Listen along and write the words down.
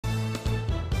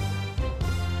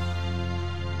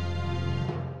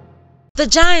The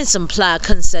Giants Unplugged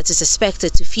concert is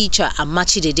expected to feature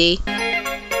Amachi Dede,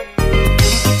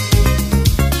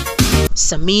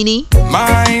 Samini,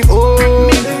 my own.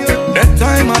 That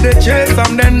time of the chase,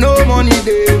 and then no money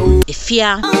they owe.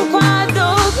 Ifia,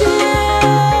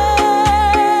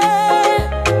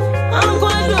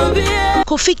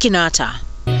 Kofi Kinata,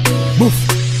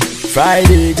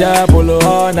 Friday, Japolo,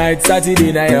 all night,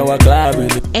 Saturday night, our club,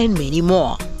 and many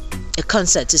more. A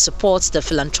concert to support the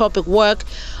philanthropic work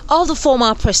of the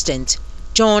former president,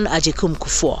 John Agyekum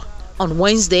Kufuor. On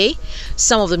Wednesday,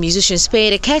 some of the musicians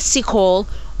paid a courtesy call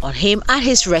on him at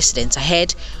his residence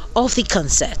ahead of the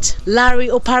concert. Larry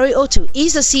Opari Otu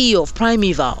is the CEO of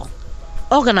Primeval,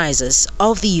 organizers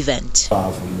of the event.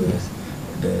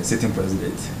 The sitting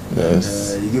president.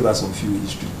 Yes. He gave us some few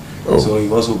history. Oh. So he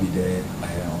will also be there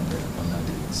on that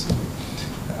day. So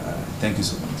thank you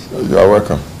so much. You are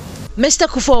welcome. Mr.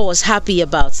 Kufuor was happy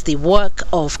about the work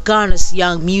of Ghana's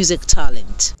young music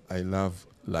talent. I love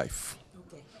life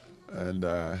and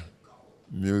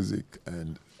music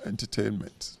and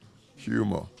entertainment,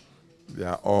 humor. They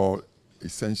are all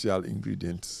essential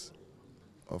ingredients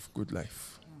of good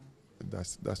life. And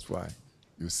that's why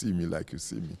you see me like you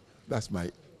see me. That's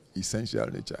my essential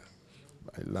nature.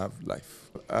 I love life.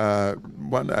 I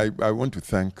want to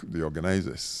thank the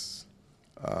organizers,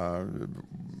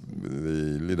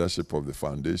 the leadership of the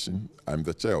foundation. I'm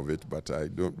the chair of it, but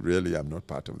I'm not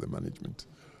part of the management.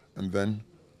 And then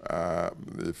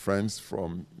the friends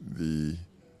from the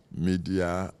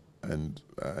media and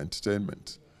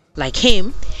entertainment. Like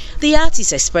him, the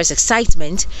artist expressed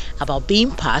excitement about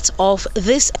being part of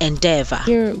this endeavor.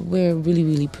 Here, we're really,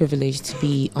 really privileged to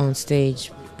be on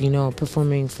stage, you know,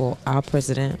 performing for our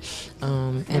president,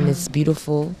 and it's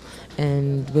beautiful,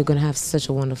 and we're gonna have such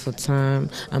a wonderful time.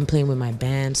 I'm playing with my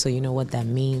band, so you know what that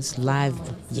means. Live,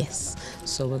 yes.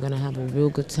 So we're gonna have a real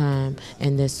good time,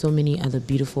 and there's so many other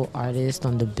beautiful artists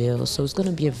on the bill, so it's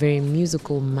gonna be a very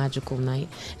musical, magical night,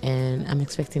 and I'm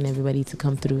expecting everybody to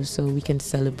come through so we can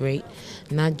celebrate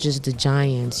not just the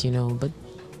Giants, you know, but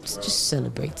just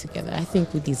celebrate together. I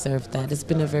think we deserve that. It's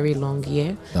been a very long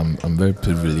year. I'm very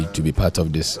privileged to be part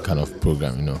of this kind of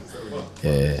program, you know.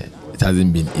 It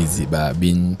hasn't been easy, but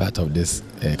being part of this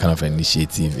kind of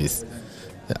initiative is,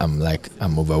 I'm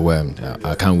overwhelmed.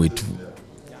 I can't wait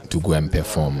to go and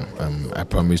perform. I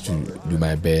promise to do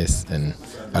my best, and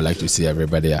I'd like to see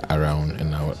everybody around,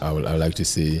 and I would like to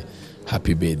say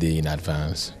happy birthday in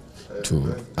advance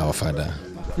to our father.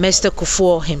 Mr.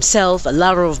 Kufuor himself, a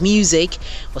lover of music,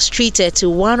 was treated to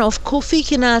one of Kofi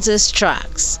Kinata's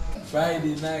tracks.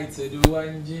 Friday night,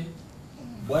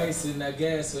 boys in the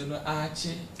gas and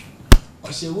archie.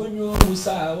 Or she won you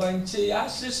Musa one che,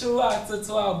 ashes what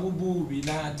to Abu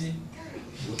Binati.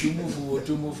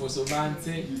 To move for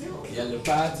Somante, Yellow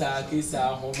Pata, Kiss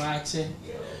our homache.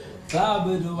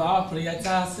 Club do our prayer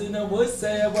task in a wood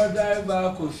say about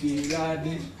driver Kofi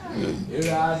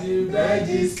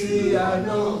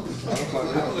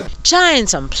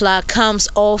Giants Unplugged comes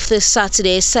off this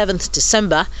Saturday, 7th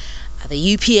December at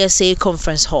the UPSA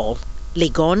Conference Hall,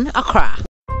 Legon, Accra.